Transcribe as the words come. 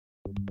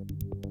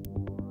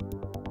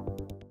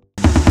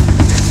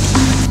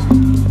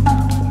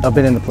I've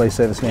been in the police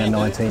service now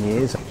 19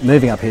 years.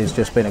 Moving up here has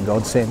just been a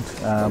godsend.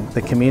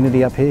 The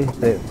community up here,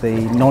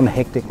 the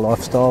non-hectic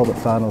lifestyle that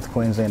Far North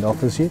Queensland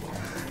offers you,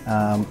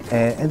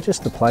 and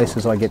just the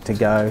places I get to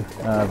go,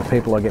 the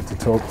people I get to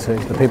talk to,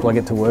 the people I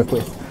get to work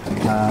with,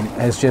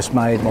 has just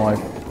made my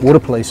water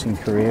policing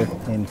career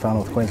in Far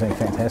North Queensland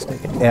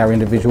fantastic. Our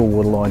individual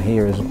water line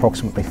here is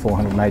approximately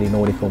 480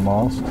 nautical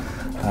miles.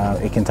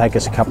 It can take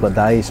us a couple of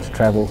days to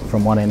travel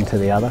from one end to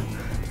the other.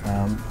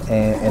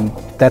 And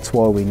that's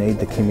why we need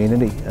the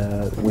community.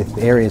 With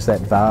areas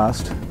that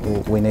vast,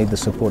 we need the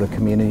support of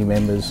community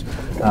members,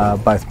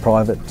 both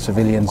private,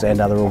 civilians and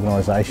other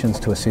organisations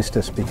to assist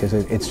us, because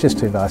it's just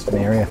too vast an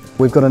area.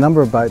 We've got a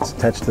number of boats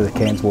attached to the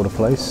Cairns Water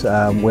Police.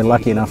 We're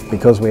lucky enough,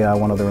 because we are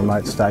one of the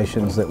remote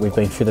stations, that we've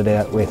been fitted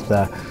out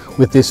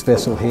with this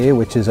vessel here,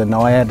 which is a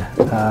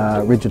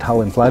NIAD rigid hull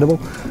inflatable.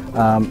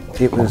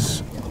 It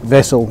was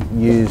vessel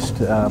used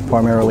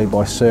primarily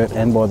by CERT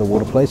and by the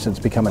Water Police. It's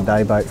become a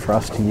day boat for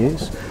us to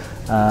use.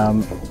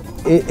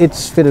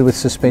 It's fitted with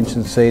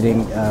suspension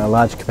seating,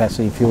 large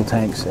capacity fuel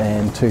tanks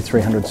and two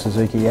 300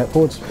 Suzuki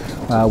outboards,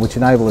 which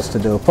enable us to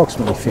do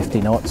approximately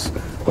 50 knots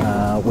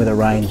with a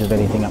range of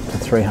anything up to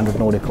 300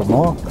 nautical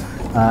mile.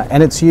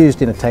 And it's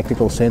used in a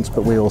tactical sense,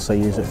 but we also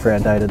use it for our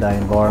day-to-day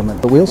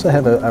environment. But we also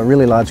have a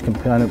really large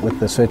component with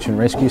the search and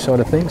rescue side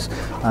of things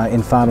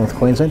in Far North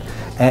Queensland,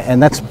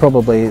 and that's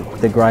probably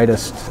the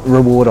greatest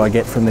reward I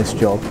get from this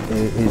job,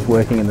 is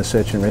working in the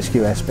search and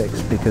rescue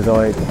aspects, because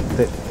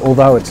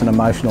although it's an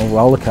emotional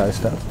roller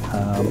coaster,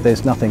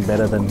 there's nothing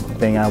better than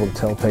being able to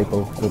tell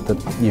people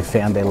that you've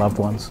found their loved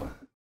ones.